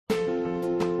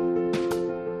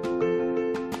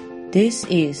This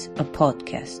is a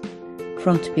podcast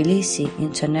from Tbilisi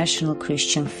International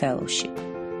Christian Fellowship,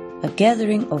 a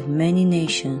gathering of many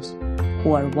nations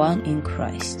who are one in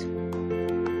Christ.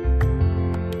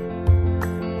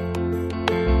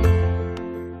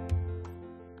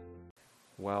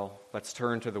 Well, let's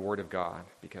turn to the Word of God,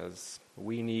 because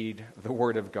we need the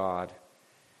Word of God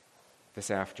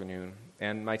this afternoon.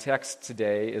 And my text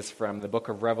today is from the book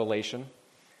of Revelation,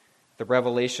 the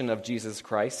revelation of Jesus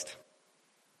Christ,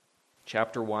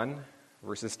 chapter 1,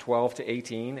 verses 12 to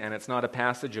 18. And it's not a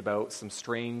passage about some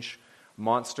strange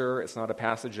monster. It's not a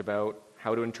passage about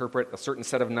how to interpret a certain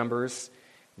set of numbers.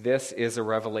 This is a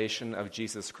revelation of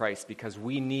Jesus Christ, because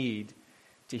we need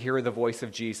to hear the voice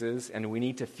of Jesus, and we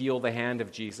need to feel the hand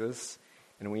of Jesus,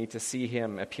 and we need to see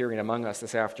him appearing among us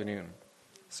this afternoon.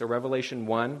 So Revelation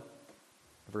 1,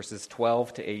 verses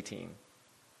 12 to 18.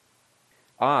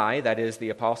 I, that is the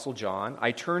Apostle John,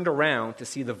 I turned around to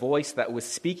see the voice that was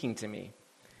speaking to me.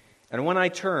 And when I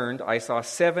turned, I saw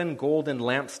 7 golden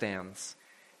lampstands.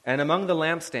 And among the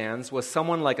lampstands was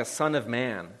someone like a son of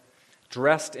man,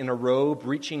 dressed in a robe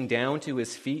reaching down to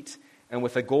his feet, and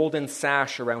with a golden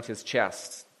sash around his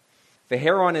chest. The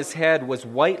hair on his head was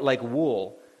white like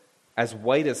wool, as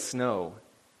white as snow,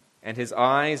 and his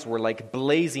eyes were like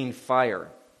blazing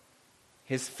fire.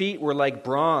 His feet were like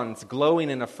bronze glowing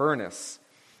in a furnace,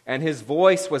 and his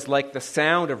voice was like the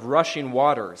sound of rushing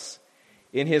waters.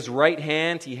 In his right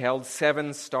hand he held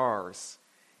 7 stars,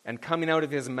 and coming out of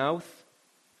his mouth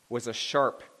was a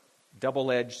sharp,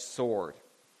 double-edged sword.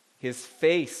 His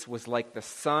face was like the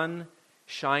sun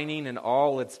shining in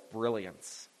all its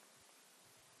brilliance.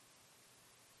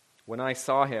 When I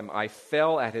saw him, I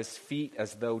fell at his feet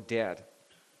as though dead.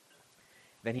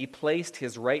 Then he placed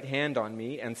his right hand on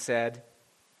me and said,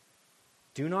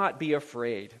 "Do not be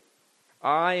afraid.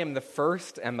 I am the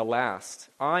first and the last.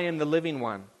 I am the living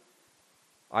one.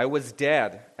 I was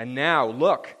dead, and now,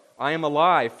 look, I am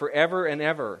alive forever and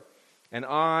ever, and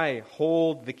I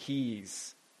hold the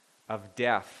keys of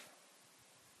death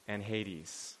and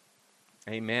Hades."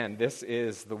 Amen. This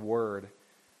is the word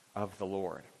of the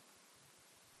Lord.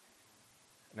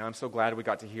 Now, I'm so glad we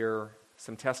got to hear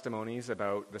some testimonies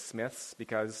about the Smiths,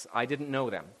 because I didn't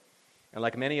know them. And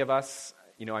like many of us,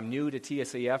 I'm new to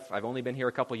TSAF. I've only been here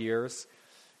a couple years.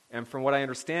 And from what I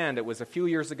understand, it was a few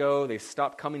years ago they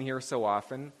stopped coming here so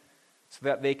often so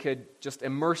that they could just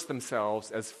immerse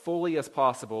themselves as fully as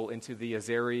possible into the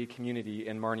Azeri community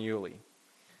in Marneuli.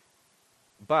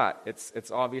 But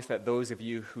it's obvious that those of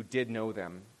you who did know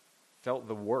them felt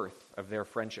the worth of their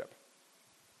friendship.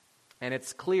 And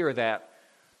it's clear that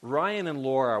Ryan and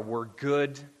Laura were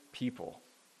good people.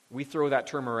 We throw that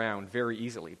term around very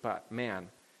easily, but man,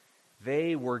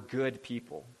 they were good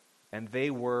people. And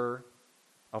they were,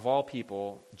 of all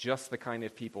people, just the kind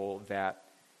of people that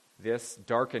this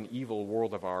dark and evil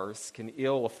world of ours can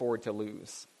ill afford to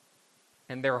lose.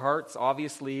 And their hearts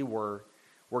obviously were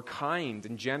kind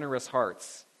and generous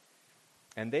hearts.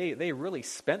 And they really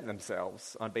spent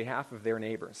themselves on behalf of their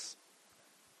neighbors.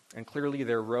 And clearly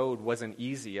their road wasn't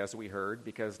easy, as we heard,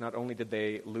 because not only did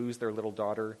they lose their little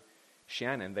daughter,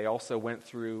 Shannon, they also went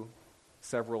through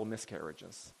several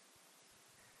miscarriages.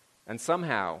 And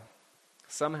somehow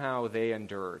they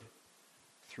endured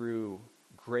through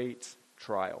great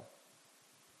trial.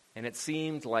 And it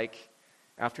seemed like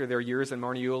after their years in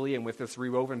Marneuli and with this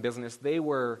rewoven business, they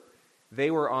were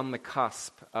on the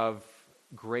cusp of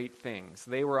great things.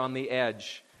 They were on the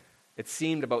edge, it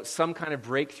seemed, about some kind of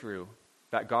breakthrough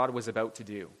that God was about to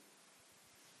do.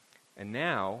 And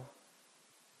now,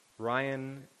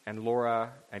 Ryan and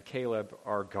Laura and Caleb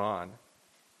are gone.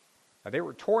 They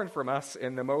were torn from us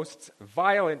in the most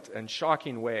violent and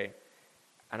shocking way.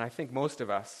 And I think most of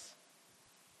us,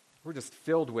 we're just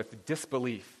filled with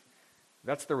disbelief.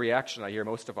 That's the reaction I hear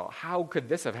most of all. How could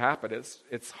this have happened?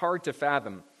 It's hard to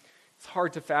fathom. It's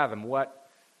hard to fathom what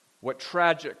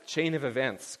tragic chain of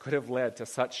events could have led to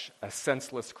such a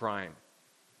senseless crime.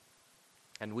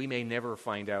 And we may never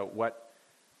find out what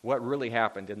really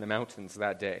happened in the mountains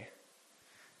that day.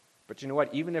 But you know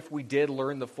what? Even if we did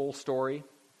learn the full story,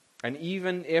 and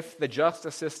even if the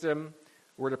justice system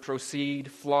were to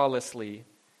proceed flawlessly,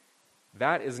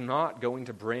 that is not going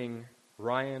to bring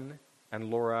Ryan and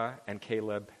Laura and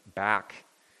Caleb back.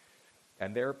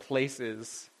 And their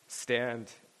places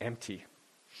stand empty.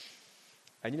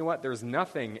 And you know what? There's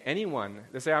nothing anyone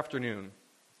this afternoon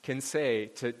can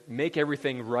say to make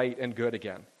everything right and good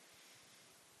again.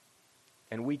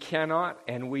 And we cannot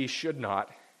and we should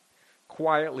not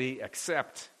quietly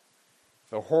accept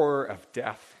the horror of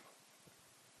death.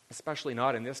 Especially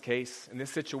not in this case. In this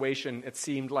situation, it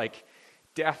seemed like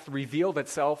death revealed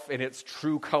itself in its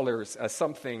true colors as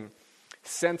something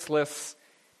senseless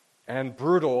and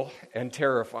brutal and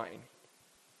terrifying.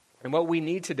 And what we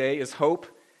need today is hope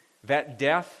that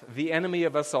death, the enemy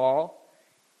of us all,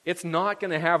 it's not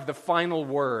going to have the final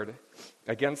word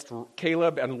against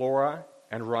Caleb and Laura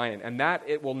and Ryan, and that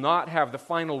it will not have the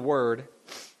final word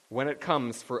when it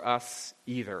comes for us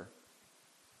either.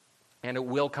 And it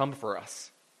will come for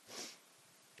us.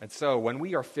 And so when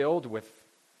we are filled with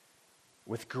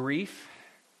grief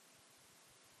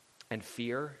and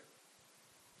fear,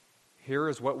 here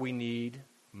is what we need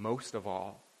most of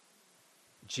all.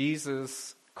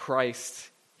 Jesus Christ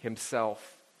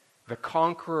himself, the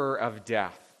conqueror of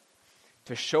death,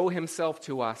 to show himself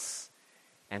to us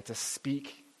and to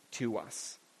speak to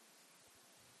us.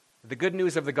 The good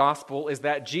news of the gospel is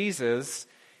that Jesus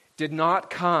did not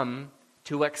come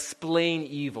to explain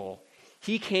evil.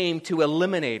 He came to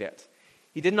eliminate it.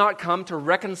 He did not come to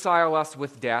reconcile us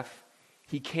with death.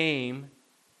 He came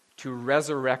to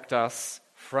resurrect us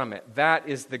from it. That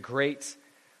is the great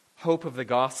hope of the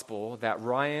gospel that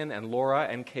Ryan and Laura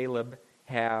and Caleb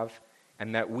have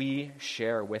and that we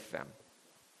share with them.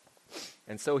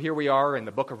 And so here we are in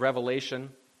the book of Revelation,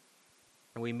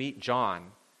 and we meet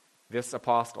John, this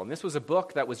apostle. And this was a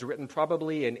book that was written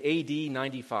probably in AD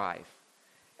 95,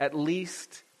 at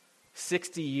least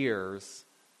 60 years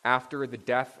after the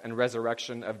death and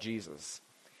resurrection of Jesus.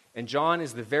 And John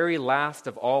is the very last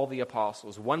of all the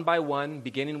apostles. One by one,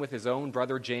 beginning with his own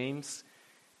brother James,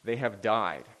 they have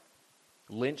died,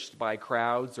 lynched by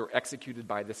crowds or executed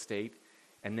by the state.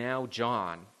 And now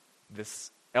John,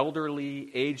 this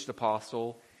elderly, aged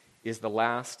apostle, is the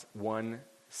last one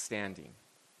standing.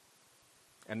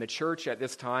 And the church at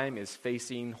this time is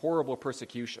facing horrible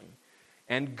persecution.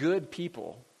 And good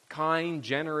people, kind,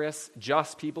 generous,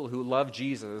 just people who love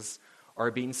Jesus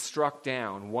are being struck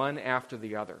down one after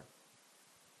the other.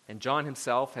 And John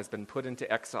himself has been put into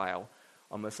exile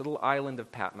on this little island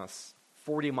of Patmos,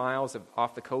 40 miles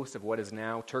off the coast of what is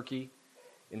now Turkey,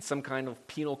 in some kind of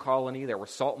penal colony. There were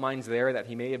salt mines there that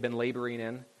he may have been laboring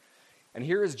in. And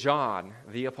here is John,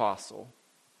 the apostle.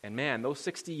 And man, those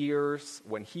 60 years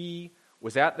when he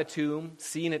was at the tomb,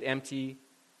 seeing it empty,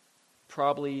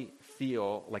 probably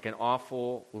feel like an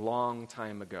awful long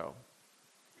time ago.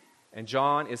 And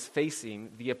John is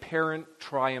facing the apparent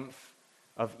triumph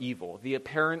of evil, the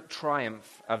apparent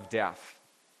triumph of death.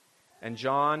 And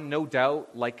John, no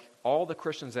doubt, like all the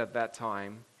Christians at that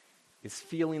time, is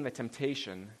feeling the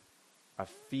temptation of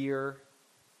fear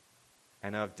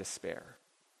and of despair.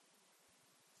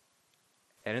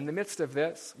 And in the midst of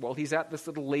this, while he's at this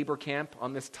little labor camp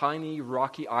on this tiny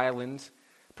rocky island,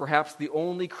 perhaps the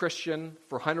only Christian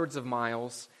for hundreds of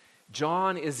miles,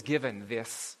 John is given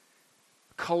this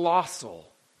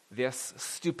colossal, this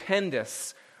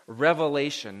stupendous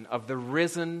revelation of the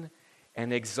risen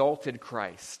and exalted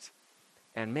Christ.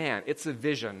 And man, it's a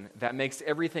vision that makes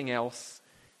everything else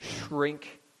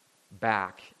shrink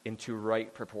back into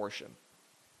right proportion.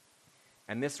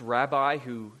 And this rabbi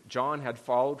who John had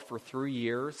followed for 3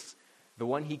 years, the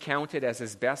one he counted as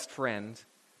his best friend,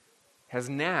 has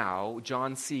now,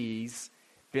 John sees,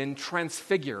 been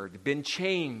transfigured, been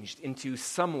changed into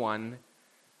someone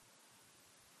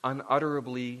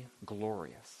unutterably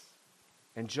glorious.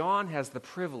 And John has the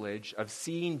privilege of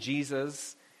seeing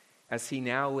Jesus as he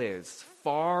now is,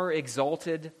 far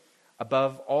exalted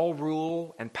above all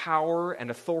rule and power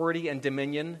and authority and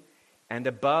dominion, and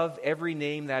above every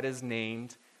name that is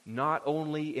named, not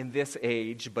only in this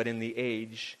age, but in the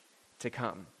age to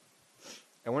come.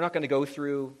 And we're not going to go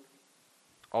through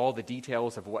all the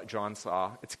details of what John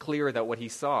saw. It's clear that what he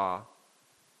saw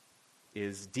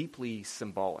is deeply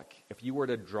symbolic. If you were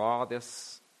to draw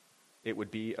this, it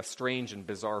would be a strange and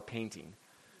bizarre painting.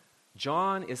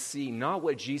 John is seeing not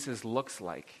what Jesus looks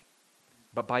like,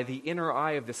 but by the inner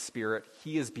eye of the Spirit,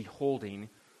 he is beholding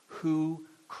who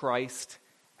Christ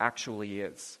actually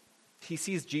is. He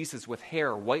sees Jesus with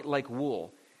hair white like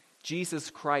wool. Jesus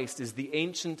Christ is the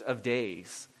Ancient of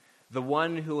Days, the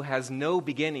one who has no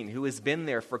beginning, who has been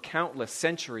there for countless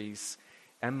centuries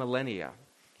and millennia.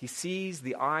 He sees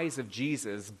the eyes of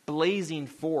Jesus blazing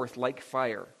forth like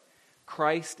fire.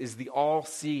 Christ is the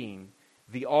all-seeing,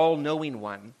 the all-knowing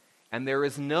one, and there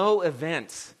is no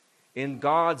event in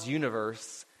God's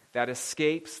universe that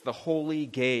escapes the holy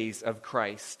gaze of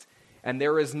Christ. And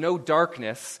there is no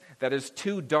darkness that is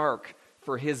too dark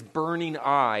for his burning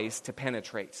eyes to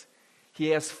penetrate. He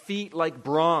has feet like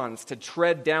bronze to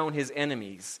tread down his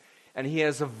enemies, and he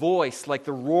has a voice like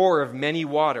the roar of many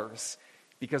waters,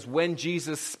 because when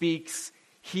Jesus speaks,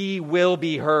 he will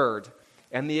be heard,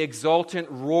 and the exultant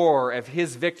roar of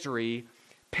his victory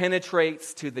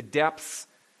penetrates to the depths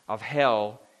of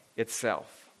hell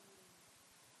itself.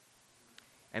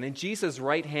 And in Jesus'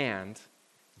 right hand,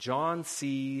 John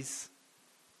sees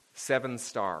 7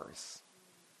 stars.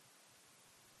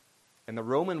 In the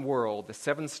Roman world, the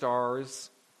 7 stars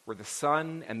were the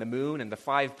sun and the moon and the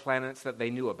 5 planets that they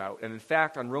knew about. And in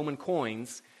fact, on Roman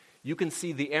coins, you can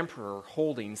see the emperor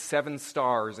holding 7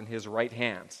 stars in his right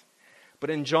hand. But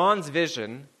in John's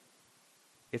vision,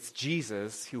 it's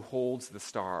Jesus who holds the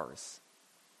stars.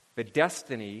 The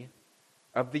destiny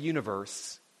of the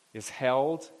universe is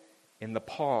held in the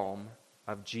palm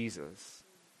of Jesus,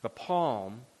 the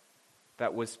palm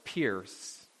that was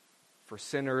pierced for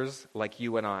sinners like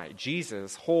you and I.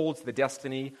 Jesus holds the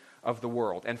destiny of the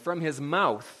world, and from his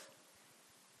mouth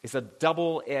is a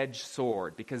double-edged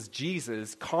sword, because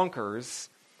Jesus conquers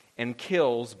and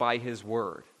kills by his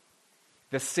word.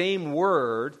 The same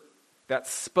word that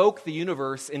spoke the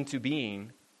universe into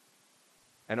being,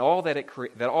 and all that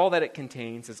it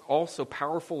contains, is also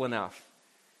powerful enough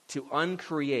to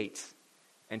uncreate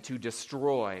and to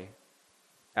destroy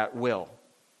at will.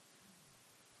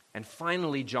 And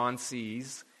finally, John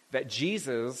sees that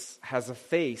Jesus has a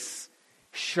face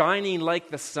shining like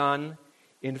the sun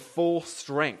in full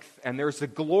strength. And there's a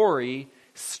glory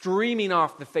streaming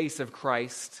off the face of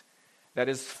Christ that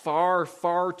is far,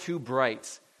 far too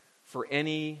bright for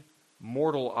any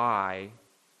mortal eye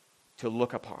to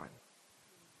look upon.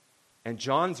 And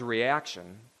John's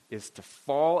reaction is to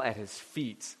fall at his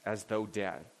feet as though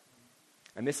dead.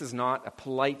 And this is not a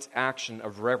polite action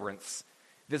of reverence.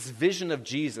 This vision of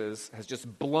Jesus has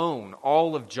just blown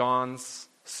all of John's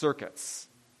circuits.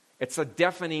 It's a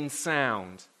deafening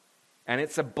sound, and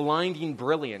it's a blinding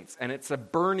brilliance, and it's a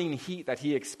burning heat that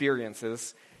he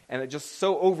experiences, and it just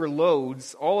so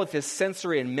overloads all of his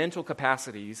sensory and mental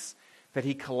capacities that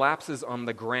he collapses on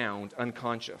the ground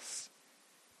unconscious.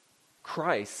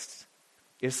 Christ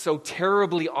is so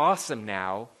terribly awesome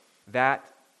now that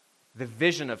the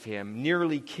vision of him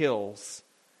nearly kills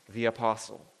the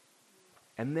apostle.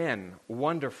 And then,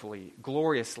 wonderfully,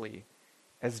 gloriously,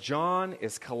 as John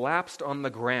is collapsed on the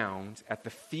ground at the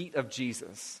feet of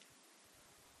Jesus,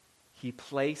 he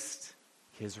placed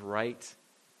his right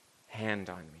hand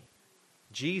on me.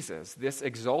 Jesus, this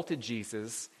exalted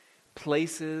Jesus,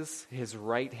 places his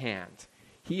right hand.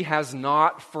 He has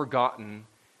not forgotten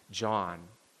John,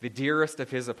 the dearest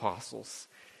of his apostles.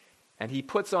 And he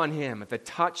puts on him the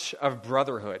touch of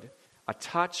brotherhood, a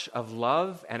touch of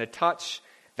love, and a touch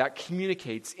that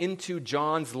communicates into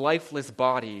John's lifeless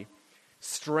body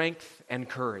strength and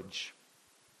courage.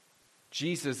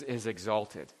 Jesus is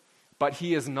exalted, but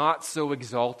he is not so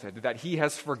exalted that he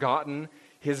has forgotten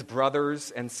his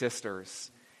brothers and sisters.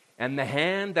 And the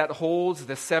hand that holds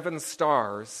the 7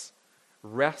 stars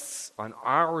rests on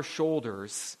our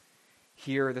shoulders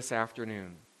here this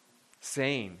afternoon,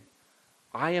 saying,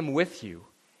 I am with you,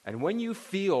 and when you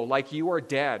feel like you are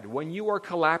dead, when you are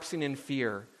collapsing in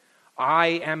fear, I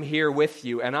am here with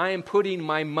you, and I am putting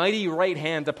my mighty right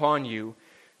hand upon you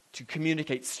to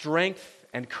communicate strength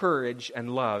and courage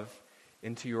and love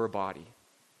into your body.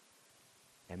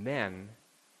 And then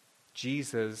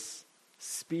Jesus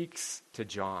speaks to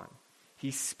John. He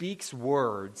speaks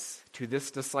words to this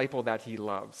disciple that he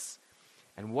loves.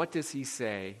 And what does he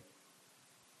say?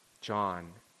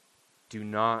 John, do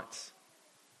not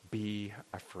be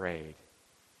afraid.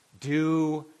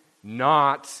 Do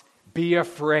not be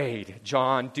afraid,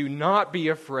 John. Do not be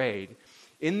afraid.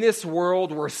 In this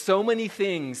world where so many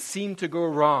things seem to go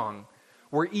wrong,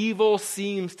 where evil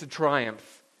seems to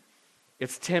triumph,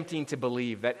 it's tempting to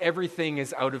believe that everything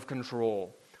is out of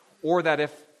control, or that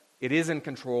if it is in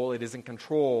control, it is in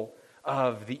control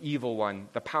of the evil one,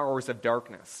 the powers of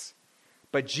darkness.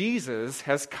 But Jesus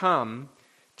has come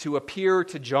to appear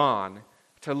to John,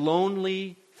 to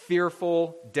lonely,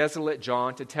 fearful, desolate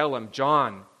John, to tell him,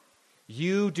 John,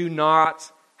 you do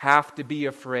not have to be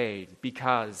afraid,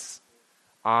 because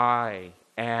I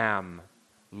am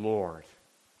Lord.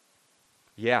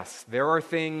 Yes, there are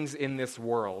things in this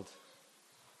world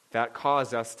that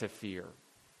cause us to fear.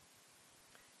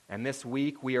 And this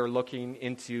week we are looking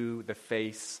into the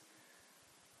face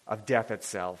of death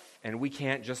itself. And we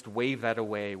can't just wave that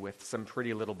away with some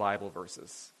pretty little Bible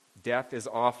verses. Death is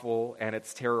awful and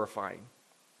it's terrifying.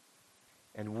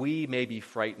 And we may be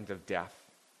frightened of death.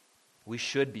 We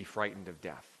should be frightened of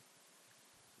death.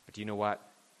 But do you know what?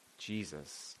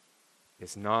 Jesus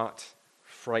is not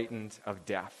frightened of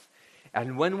death.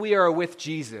 And when we are with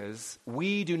Jesus,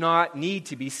 we do not need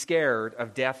to be scared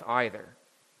of death either.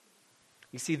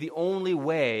 You see, the only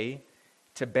way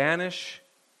to banish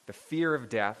the fear of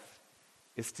death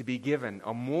is to be given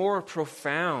a more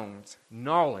profound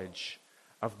knowledge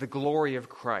of the glory of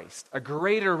Christ, a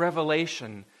greater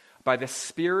revelation by the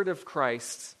Spirit of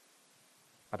Christ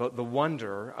about the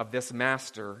wonder of this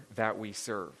master that we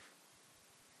serve.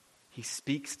 He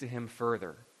speaks to him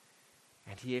further,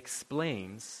 and he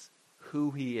explains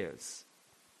who he is.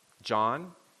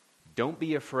 John, don't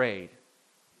be afraid.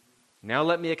 Now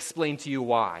let me explain to you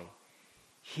why.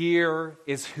 Here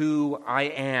is who I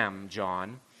am,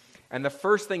 John. And the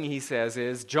first thing he says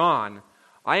is, John,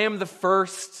 I am the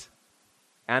first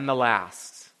and the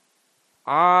last.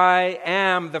 I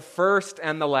am the first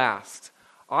and the last.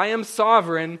 I am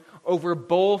sovereign over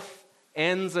both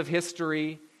ends of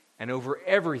history and over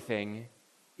everything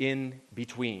in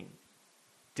between.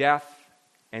 Death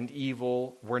and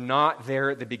evil were not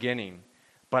there at the beginning,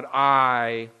 but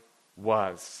I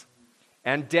was.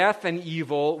 And death and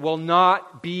evil will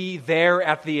not be there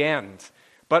at the end,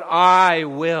 but I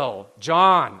will.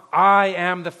 John, I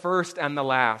am the first and the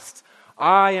last.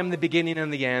 I am the beginning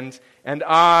and the end, and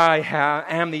I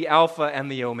am the Alpha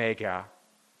and the Omega.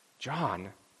 John,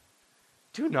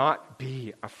 do not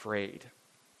be afraid.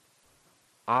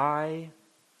 I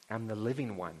am the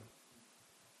living one.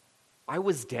 I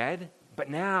was dead, but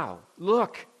now,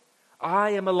 look,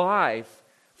 I am alive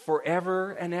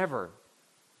forever and ever.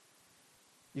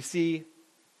 You see,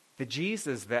 the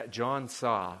Jesus that John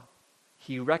saw,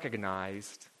 he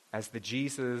recognized as the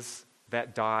Jesus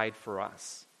that died for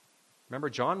us. Remember,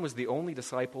 John was the only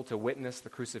disciple to witness the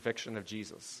crucifixion of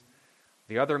Jesus.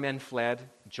 The other men fled.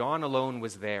 John alone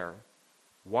was there,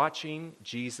 watching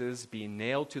Jesus be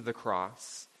nailed to the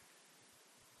cross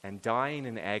and dying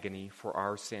in agony for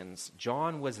our sins.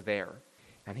 John was there,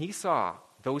 and he saw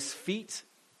those feet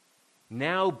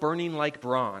now burning like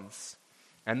bronze,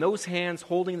 and those hands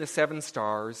holding the 7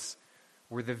 stars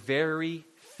were the very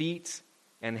feet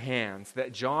and hands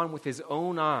that John with his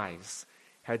own eyes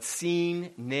had seen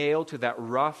nailed to that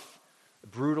rough,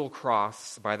 brutal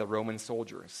cross by the Roman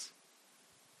soldiers.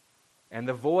 And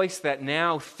the voice that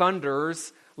now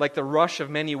thunders like the rush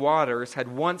of many waters had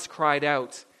once cried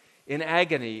out in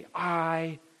agony,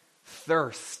 I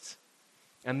thirst.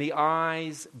 And the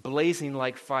eyes blazing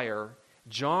like fire,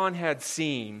 John had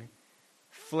seen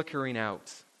flickering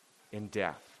out in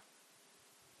death.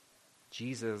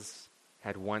 Jesus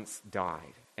had once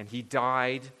died, and he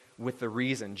died with a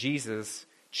reason. Jesus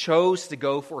chose to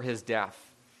go for his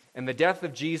death. And the death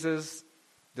of Jesus,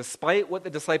 despite what the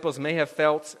disciples may have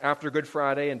felt after Good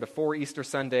Friday and before Easter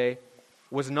Sunday,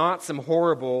 was not some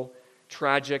horrible,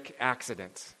 tragic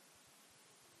accident.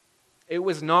 It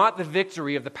was not the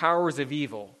victory of the powers of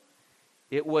evil.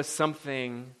 It was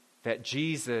something that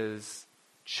Jesus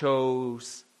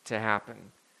chose to happen.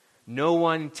 No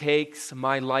one takes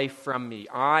my life from me.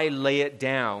 I lay it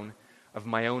down of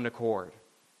my own accord.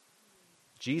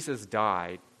 Jesus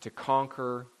died to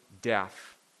conquer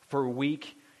death for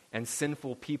weak and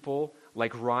sinful people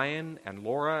like Ryan and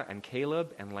Laura and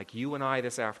Caleb and like you and I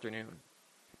this afternoon.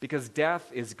 Because death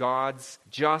is God's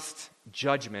just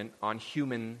judgment on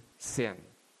human sin.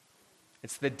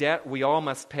 It's the debt we all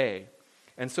must pay.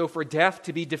 And so for death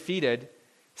to be defeated,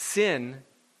 sin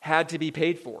had to be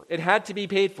paid for. It had to be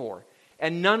paid for.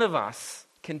 And none of us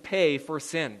can pay for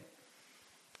sin.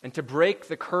 And to break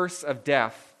the curse of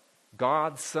death,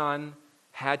 God's Son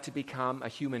had to become a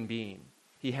human being.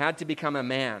 He had to become a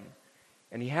man.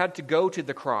 And he had to go to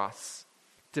the cross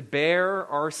to bear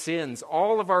our sins,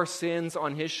 all of our sins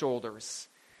on his shoulders.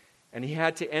 And he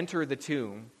had to enter the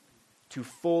tomb to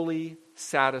fully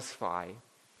satisfy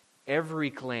every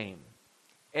claim,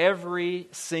 every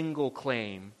single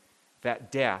claim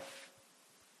that death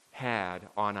had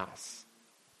on us.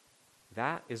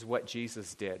 That is what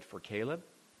Jesus did for Caleb.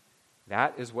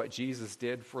 That is what Jesus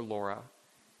did for Laura.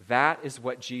 That is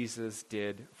what Jesus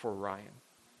did for Ryan.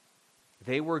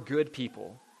 They were good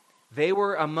people. They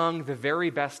were among the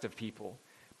very best of people,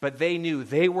 but they knew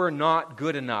they were not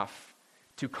good enough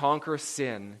to conquer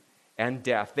sin and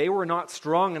death. They were not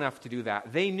strong enough to do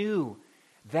that. They knew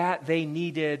that they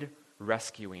needed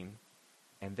rescuing,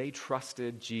 and they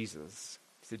trusted Jesus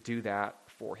to do that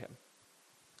for him.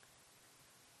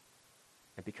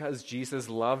 And because Jesus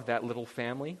loved that little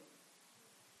family,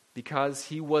 because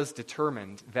he was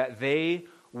determined that they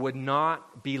would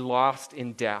not be lost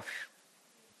in death,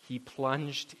 he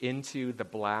plunged into the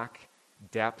black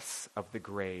depths of the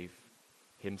grave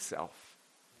himself.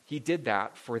 He did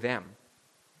that for them.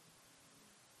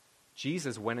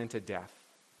 Jesus went into death,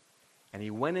 and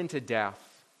he went into death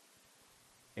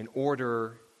in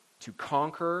order to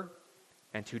conquer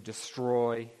and to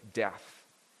destroy death.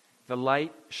 The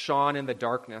light shone in the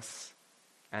darkness,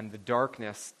 and the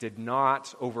darkness did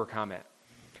not overcome it.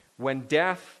 When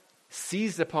death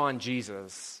seized upon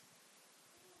Jesus,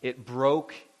 it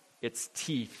broke its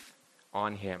teeth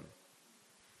on him.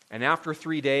 And after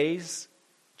 3 days,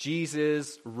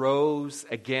 Jesus rose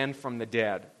again from the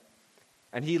dead.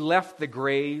 And he left the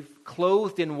grave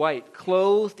clothed in white,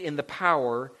 clothed in the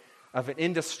power of an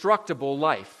indestructible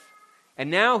life.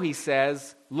 And now he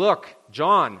says, look,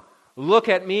 John, look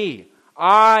at me.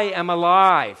 I am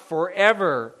alive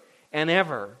forever and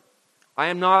ever. I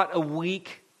am not a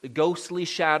weak, ghostly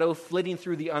shadow flitting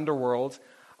through the underworld.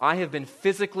 I have been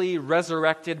physically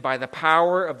resurrected by the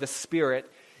power of the Spirit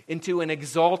into an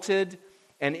exalted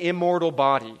and immortal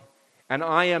body. And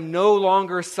I am no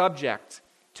longer subject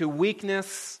to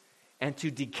weakness and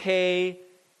to decay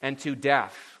and to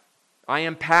death. I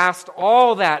am past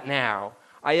all that now.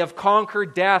 I have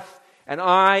conquered death, and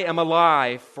I am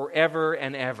alive forever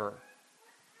and ever.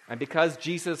 And because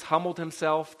Jesus humbled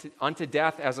himself unto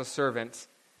death as a servant,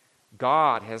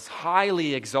 God has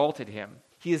highly exalted him.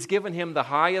 He has given him the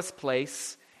highest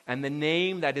place and the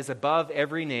name that is above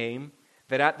every name,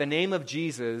 that at the name of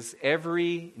Jesus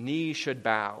every knee should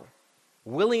bow,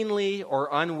 willingly or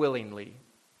unwillingly,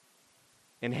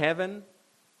 in heaven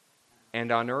and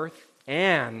on earth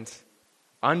and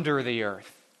under the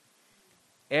earth.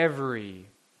 Every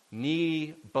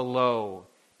knee below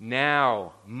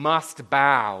now must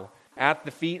bow at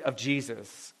the feet of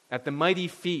Jesus, at the mighty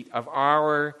feet of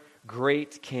our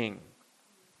great King.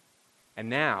 And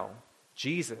now,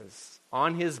 Jesus,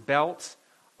 on his belt,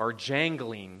 are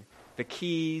jangling the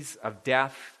keys of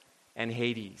death and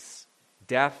Hades,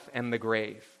 death and the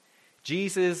grave.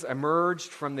 Jesus emerged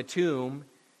from the tomb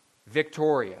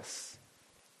victorious.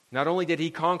 Not only did he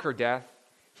conquer death,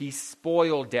 he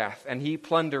spoiled death and he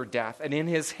plundered death. And in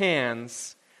his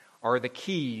hands are the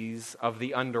keys of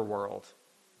the underworld.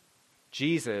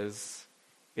 Jesus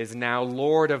is now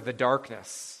Lord of the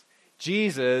darkness.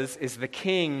 Jesus is the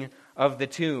King of the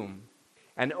tomb.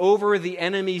 And over the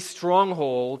enemy's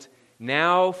stronghold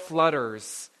now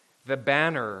flutters the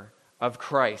banner of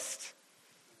Christ.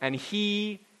 And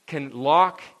he can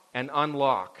lock and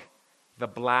unlock the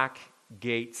black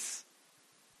gates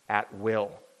at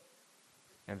will.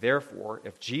 And therefore,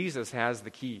 if Jesus has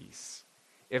the keys,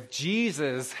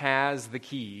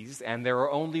 and there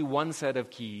are only one set of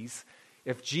keys,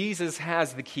 if Jesus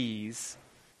has the keys,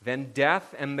 then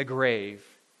death and the grave,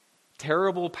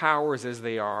 terrible powers as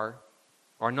they are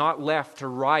not left to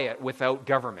riot without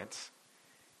government.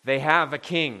 They have a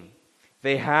king,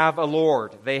 they have a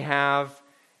Lord, they have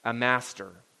a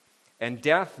master. And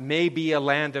death may be a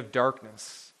land of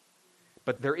darkness,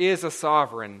 but there is a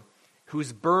sovereign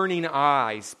whose burning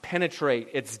eyes penetrate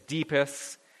its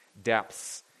deepest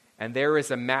depths. And there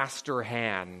is a master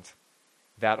hand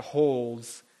that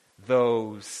holds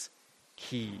those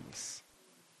keys.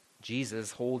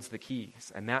 Jesus holds the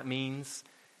keys. And that means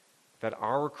that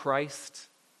our Christ,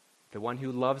 the one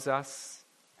who loves us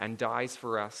and dies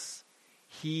for us,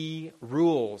 he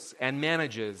rules and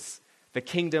manages the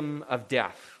kingdom of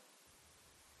death.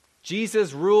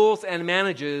 Jesus rules and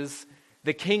manages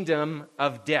the kingdom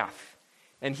of death.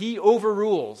 And he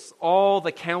overrules all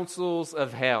the counsels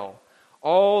of hell,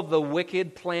 all the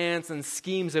wicked plans and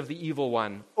schemes of the evil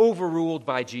one, overruled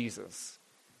by Jesus.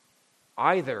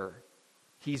 Either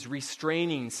he's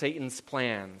restraining Satan's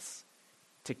plans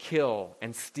to kill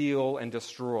and steal and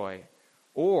destroy,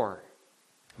 or,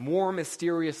 more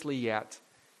mysteriously yet,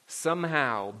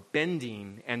 somehow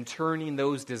bending and turning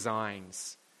those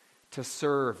designs to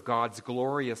serve God's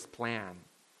glorious plan,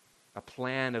 a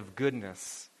plan of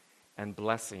goodness and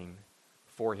blessing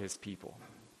for his people.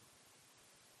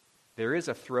 There is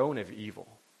a throne of evil,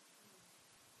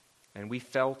 and we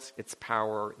felt its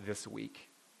power this week.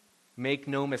 Make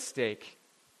no mistake,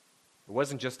 it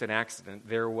wasn't just an accident.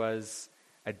 There was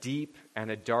a deep and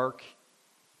a dark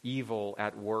evil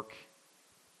at work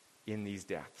in these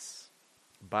deaths.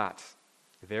 But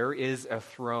there is a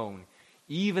throne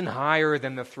even higher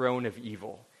than the throne of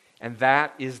evil, and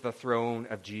that is the throne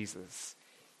of Jesus.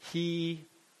 He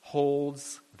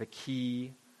holds the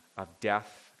key of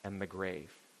death and the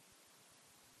grave.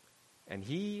 And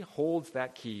he holds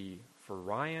that key for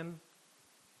Ryan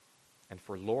and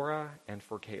for Laura and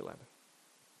for Caleb.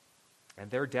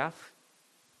 And their death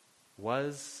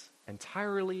was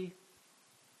entirely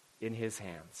in his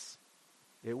hands.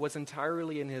 It was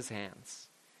entirely in his hands.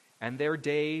 And their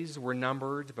days were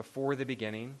numbered before the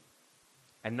beginning,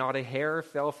 and not a hair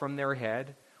fell from their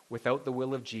head without the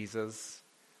will of Jesus,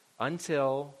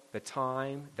 until the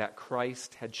time that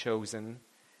Christ had chosen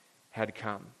had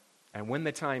come. And when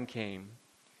the time came,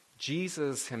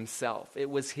 Jesus himself, it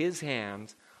was his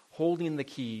hand holding the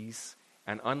keys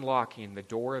and unlocking the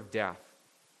door of death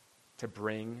to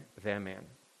bring them in.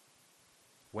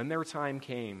 When their time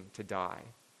came to die,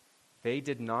 they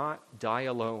did not die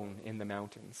alone in the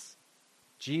mountains.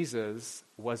 Jesus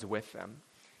was with them.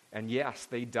 And yes,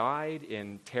 they died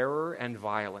in terror and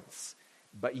violence,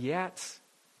 but yet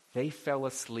they fell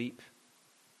asleep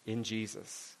in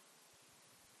Jesus.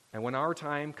 And when our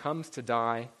time comes to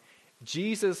die,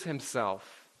 Jesus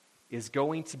himself is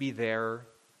going to be there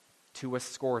to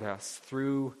escort us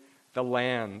through the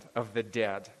land of the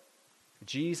dead.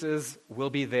 Jesus will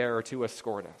be there to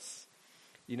escort us.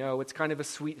 You know, it's kind of a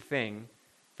sweet thing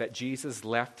that Jesus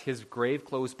left his grave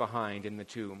clothes behind in the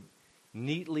tomb,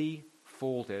 neatly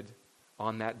folded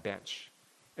on that bench.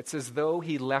 It's as though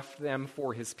he left them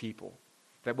for his people,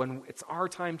 that when it's our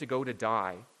time to go to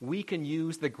die, we can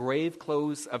use the grave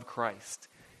clothes of Christ,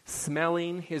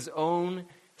 smelling his own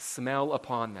smell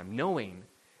upon them, knowing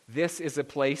this is a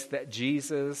place that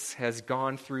Jesus has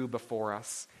gone through before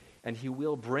us, and he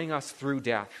will bring us through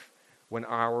death when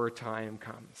our time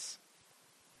comes.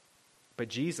 But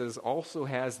Jesus also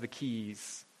has the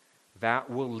keys that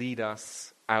will lead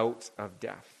us out of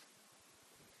death.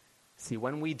 See,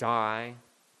 when we die,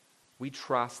 we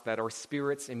trust that our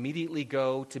spirits immediately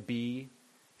go to be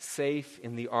safe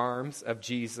in the arms of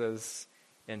Jesus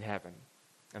in heaven.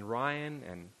 And Ryan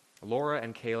and Laura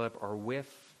and Caleb are with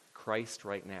Christ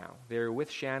right now. They're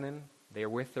with Shannon. They are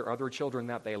with their other children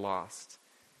that they lost.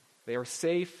 They are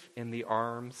safe in the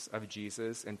arms of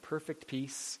Jesus in perfect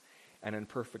peace and in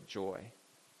perfect joy.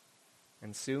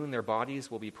 And soon their bodies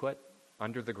will be put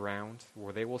under the ground,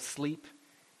 where they will sleep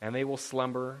and they will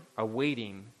slumber,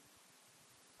 awaiting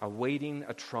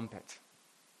a trumpet,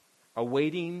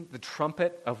 awaiting the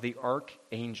trumpet of the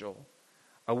archangel,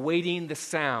 awaiting the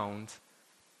sound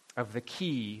of the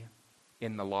key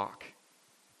in the lock.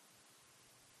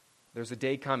 There's a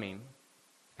day coming,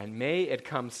 and may it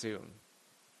come soon.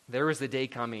 There is a day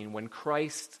coming when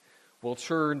Christ will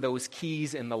turn those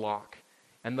keys in the lock,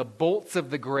 and the bolts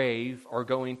of the grave are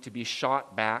going to be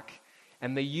shot back,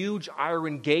 and the huge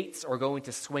iron gates are going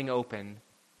to swing open,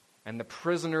 and the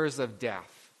prisoners of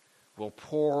death will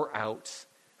pour out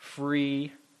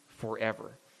free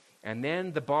forever. And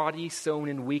then the body sown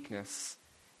in weakness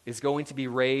is going to be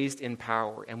raised in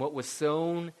power, and what was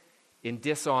sown in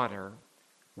dishonor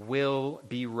will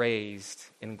be raised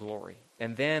in glory.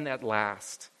 And then at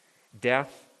last,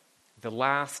 death, the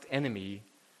last enemy,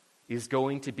 is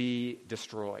going to be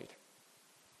destroyed.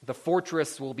 The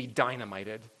fortress will be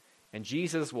dynamited, and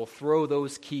Jesus will throw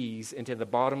those keys into the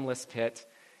bottomless pit,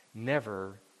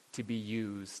 never to be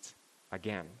used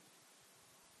again.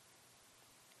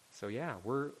 So yeah,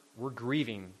 we're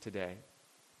grieving today.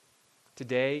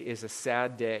 Today is a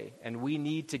sad day, and we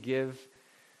need to give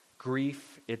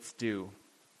grief its due.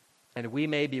 And we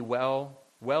may be well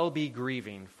be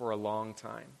grieving for a long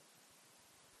time.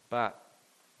 But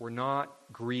we're not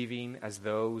grieving as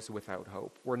those without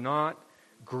hope. We're not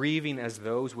grieving as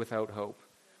those without hope.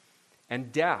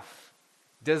 And death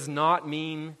does not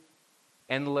mean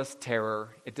endless terror.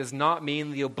 It does not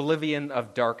mean the oblivion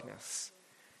of darkness.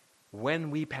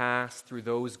 When we pass through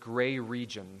those gray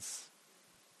regions,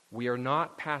 we are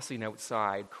not passing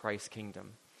outside Christ's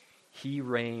kingdom. He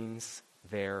reigns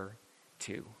there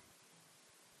too.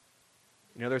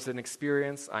 You know, there's an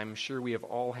experience I'm sure we have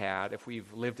all had if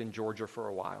we've lived in Georgia for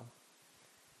a while.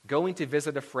 Going to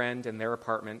visit a friend in their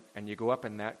apartment, and you go up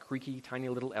in that creaky, tiny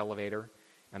little elevator,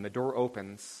 and the door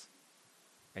opens,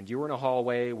 and you're in a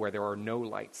hallway where there are no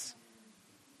lights.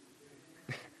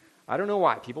 I don't know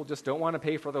why. People just don't want to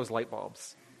pay for those light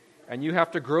bulbs. And you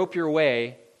have to grope your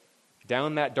way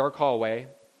down that dark hallway,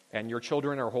 and your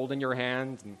children are holding your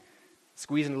hand and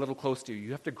squeezing a little close to you.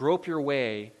 You have to grope your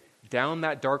way down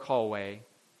that dark hallway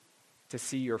to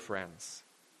see your friends.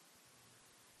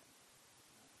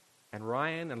 And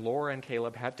Ryan and Laura and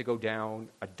Caleb had to go down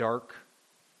a dark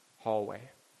hallway.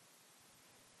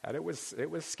 And it was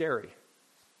scary.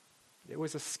 It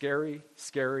was a scary,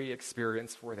 scary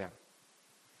experience for them.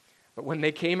 But when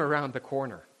they came around the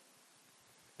corner,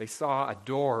 they saw a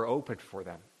door open for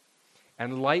them.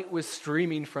 And light was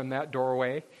streaming from that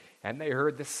doorway, and they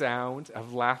heard the sound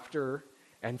of laughter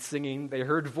and singing. They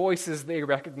heard voices they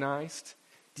recognized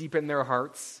deep in their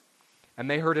hearts. And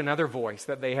they heard another voice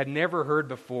that they had never heard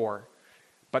before,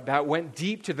 but that went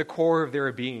deep to the core of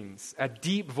their beings. A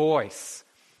deep voice,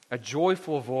 a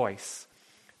joyful voice,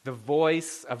 the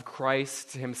voice of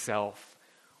Christ himself,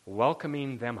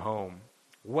 welcoming them home.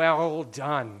 Well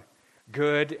done,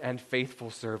 good and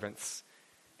faithful servants.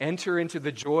 Enter into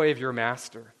the joy of your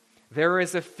master. There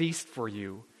is a feast for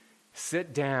you.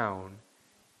 Sit down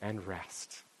and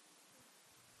rest.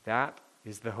 That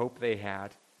is the hope they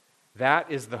had.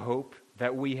 That is the hope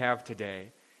that we have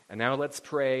today. And now let's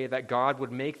pray that God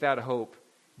would make that hope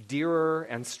dearer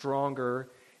and stronger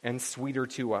and sweeter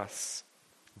to us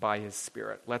by his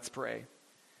Spirit. Let's pray.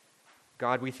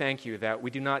 God, we thank you that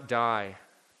we do not die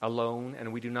alone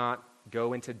and we do not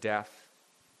go into death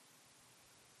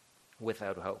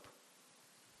without hope.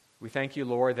 We thank you,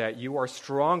 Lord, that you are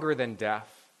stronger than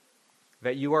death,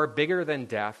 that you are bigger than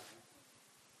death,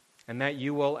 and that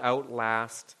you will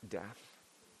outlast death.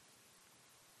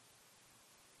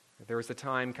 There is a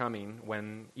time coming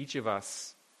when each of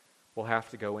us will have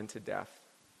to go into death.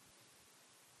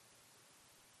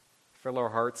 Fill our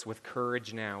hearts with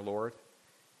courage now, Lord.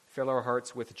 Fill our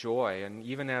hearts with joy, and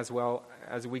even as well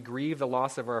as we grieve the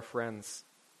loss of our friends,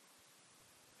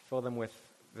 fill them with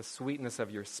the sweetness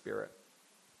of your Spirit,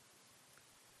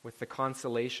 with the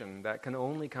consolation that can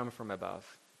only come from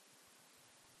above.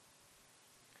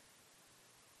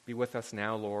 Be with us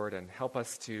now, Lord, and help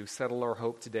us to settle our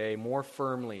hope today more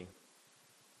firmly,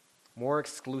 more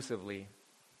exclusively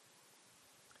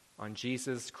on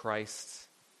Jesus Christ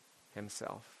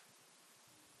himself.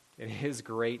 In his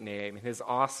great name, in his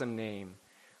awesome name,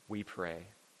 we pray.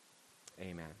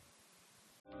 Amen.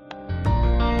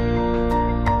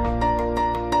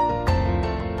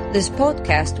 This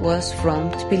podcast was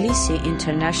from Tbilisi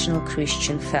International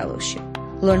Christian Fellowship.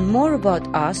 Learn more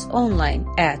about us online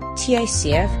at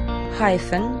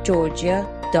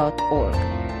ticf-georgia.org.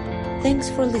 Thanks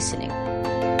for listening.